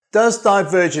Does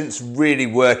divergence really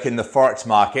work in the Forex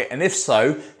market? And if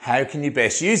so, how can you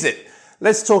best use it?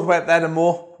 Let's talk about that and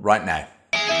more right now.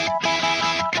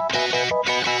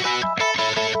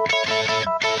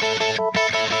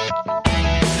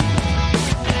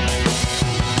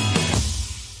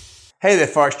 Hey there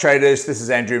Forex traders, this is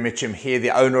Andrew Mitchum here,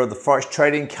 the owner of the Forex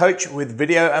Trading Coach with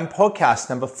video and podcast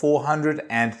number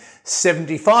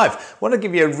 475. I want to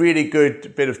give you a really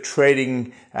good bit of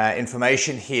trading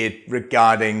information here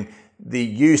regarding the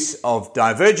use of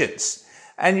divergence.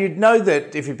 And you'd know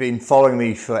that if you've been following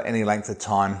me for any length of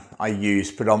time, I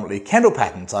use predominantly candle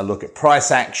patterns. I look at price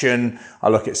action, I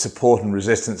look at support and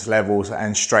resistance levels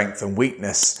and strength and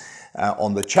weakness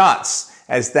on the charts,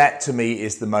 as that to me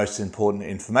is the most important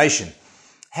information.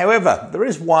 However, there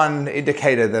is one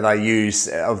indicator that I use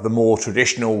of the more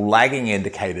traditional lagging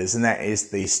indicators, and that is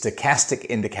the stochastic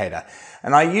indicator.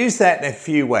 And I use that in a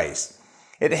few ways.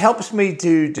 It helps me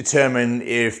to determine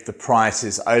if the price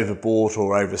is overbought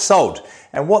or oversold.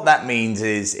 And what that means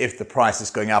is if the price is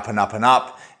going up and up and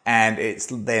up, and it's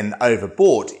then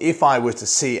overbought, if I were to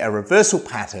see a reversal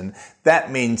pattern,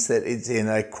 that means that it's in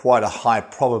quite a high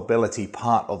probability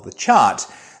part of the chart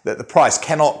that the price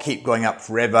cannot keep going up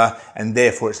forever, and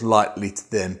therefore it's likely to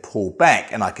then pull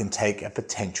back and I can take a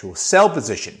potential sell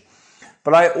position.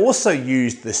 But I also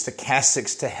use the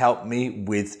stochastics to help me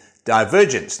with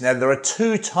divergence. Now there are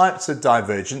two types of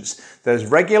divergence. There's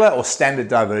regular or standard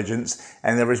divergence,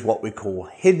 and there is what we call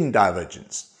hidden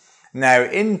divergence. Now,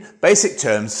 in basic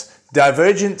terms,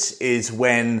 divergence is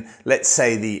when, let's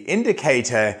say, the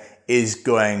indicator is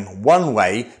going one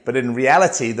way, but in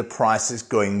reality, the price is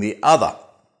going the other.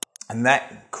 And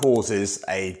that causes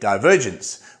a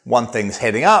divergence. One thing's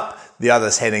heading up, the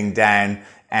other's heading down,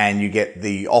 and you get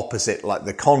the opposite, like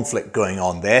the conflict going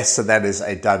on there. So that is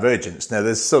a divergence. Now,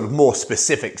 there's sort of more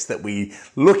specifics that we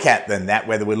look at than that,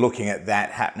 whether we're looking at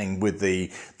that happening with the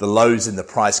lows in the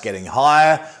price getting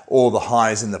higher or the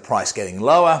highs in the price getting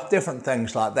lower, different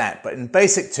things like that. But in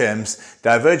basic terms,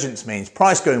 divergence means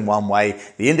price going one way,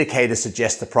 the indicator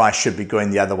suggests the price should be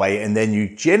going the other way, and then you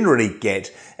generally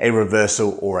get a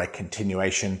reversal or a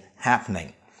continuation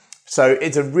happening. So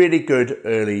it's a really good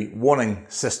early warning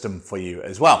system for you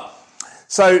as well.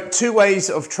 So two ways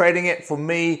of trading it for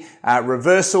me,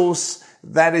 reversals,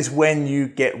 that is when you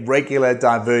get regular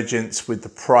divergence with the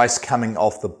price coming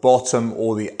off the bottom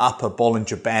or the upper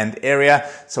Bollinger Band area.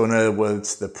 So in other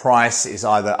words, the price is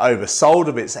either oversold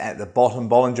if it's at the bottom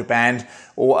Bollinger Band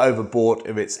or overbought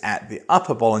if it's at the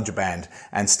upper Bollinger Band,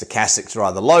 and stochastics are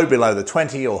either low below the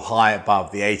 20 or high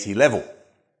above the 80 level.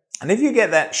 And if you get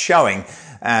that showing,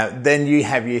 then you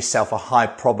have yourself a high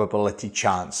probability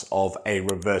chance of a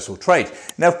reversal trade.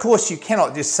 Now, of course, you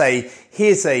cannot just say,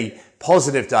 here's a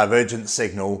positive divergence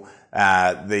signal,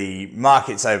 the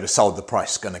market's oversold, the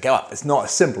price is going to go up. It's not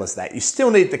as simple as that. You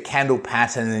still need the candle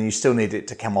pattern, and you still need it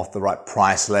to come off the right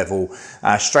price level.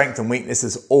 Strength and weakness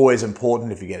is always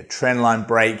important. If you get a trend line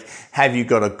break, have you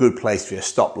got a good place for your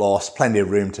stop loss, plenty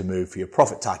of room to move for your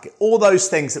profit target? All those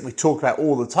things that we talk about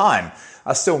all the time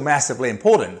are still massively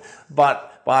important.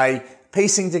 But by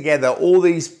piecing together all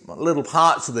these little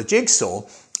parts of the jigsaw,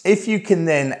 if you can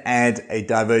then add a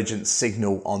divergence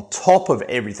signal on top of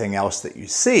everything else that you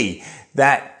see,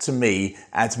 that to me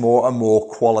adds more and more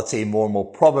quality, more and more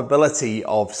probability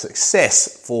of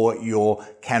success for your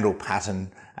candle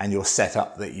pattern and your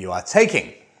setup that you are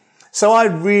taking. So I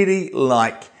really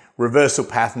like reversal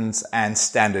patterns and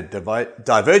standard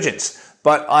divergence,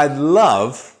 but I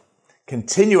love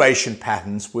continuation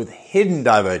patterns with hidden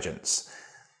divergence.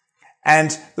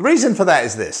 And the reason for that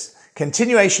is this.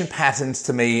 Continuation patterns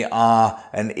to me are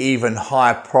an even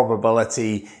higher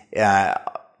probability,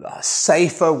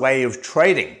 safer way of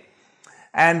trading.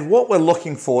 And what we're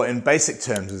looking for in basic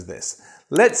terms is this.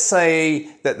 Let's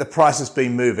say that the price has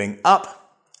been moving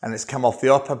up and it's come off the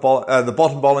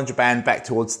bottom Bollinger Band back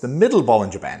towards the middle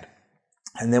Bollinger Band.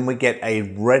 And then we get a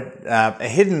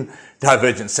hidden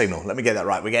divergence signal. Let me get that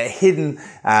right. We get a hidden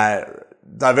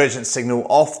divergence signal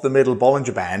off the middle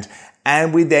Bollinger Band,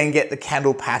 and we then get the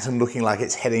candle pattern looking like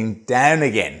it's heading down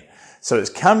again. So it's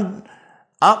come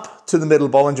up to the middle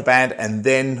Bollinger Band, and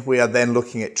then we are then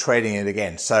looking at trading it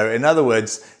again. So in other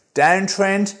words,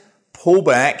 downtrend, pull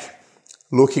back,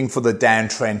 looking for the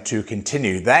downtrend to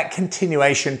continue. That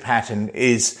continuation pattern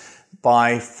is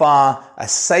by far a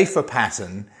safer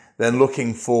pattern than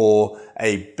looking for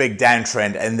a big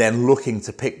downtrend and then looking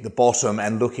to pick the bottom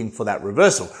and looking for that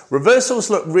reversal. Reversals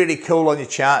look really cool on your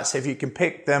charts. If you can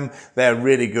pick them, they're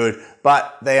really good,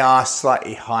 but they are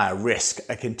slightly higher risk.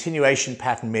 A continuation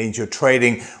pattern means you're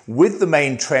trading with the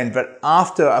main trend, but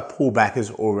after a pullback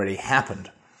has already happened.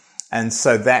 And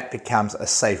so that becomes a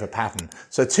safer pattern.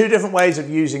 So two different ways of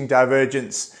using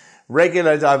divergence: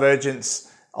 regular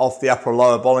divergence off the upper or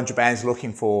lower Bollinger Bands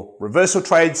looking for reversal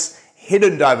trades,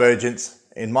 hidden divergence,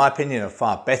 in my opinion, a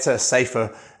far better,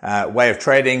 safer way of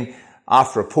trading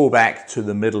after a pullback to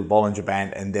the middle Bollinger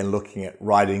Band and then looking at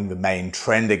riding the main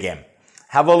trend again.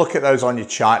 Have a look at those on your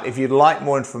chart. If you'd like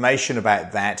more information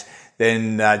about that,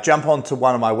 then jump onto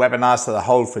one of my webinars that I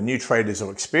hold for new traders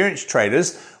or experienced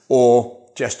traders, or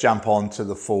just jump on to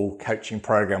the full coaching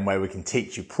program where we can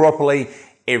teach you properly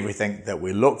everything that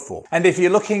we look for. And if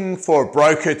you're looking for a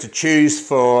broker to choose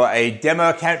for a demo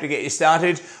account to get you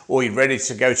started, or you're ready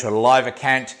to go to a live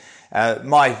account,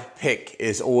 my pick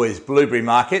is always Blueberry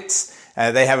Markets.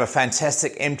 They have a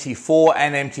fantastic MT4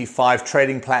 and MT5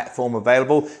 trading platform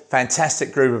available.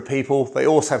 Fantastic group of people. They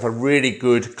also have a really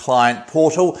good client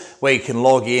portal where you can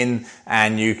log in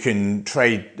and you can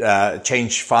trade,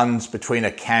 change funds between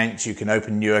accounts. You can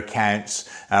open new accounts,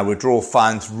 withdraw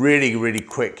funds, really, really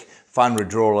quick fund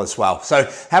withdrawal as well. So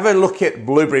have a look at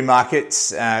Blueberry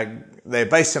Markets. They're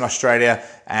based in Australia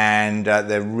and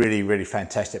they're really, really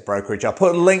fantastic brokerage. I'll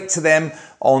put a link to them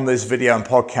on this video and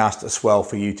podcast as well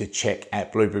for you to check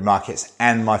at Blueberry Markets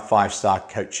and my 5-star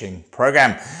coaching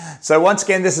program. So once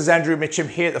again, this is Andrew Mitchum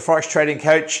here at the Forex Trading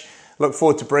Coach. Look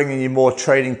forward to bringing you more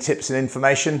trading tips and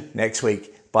information next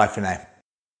week. Bye for now.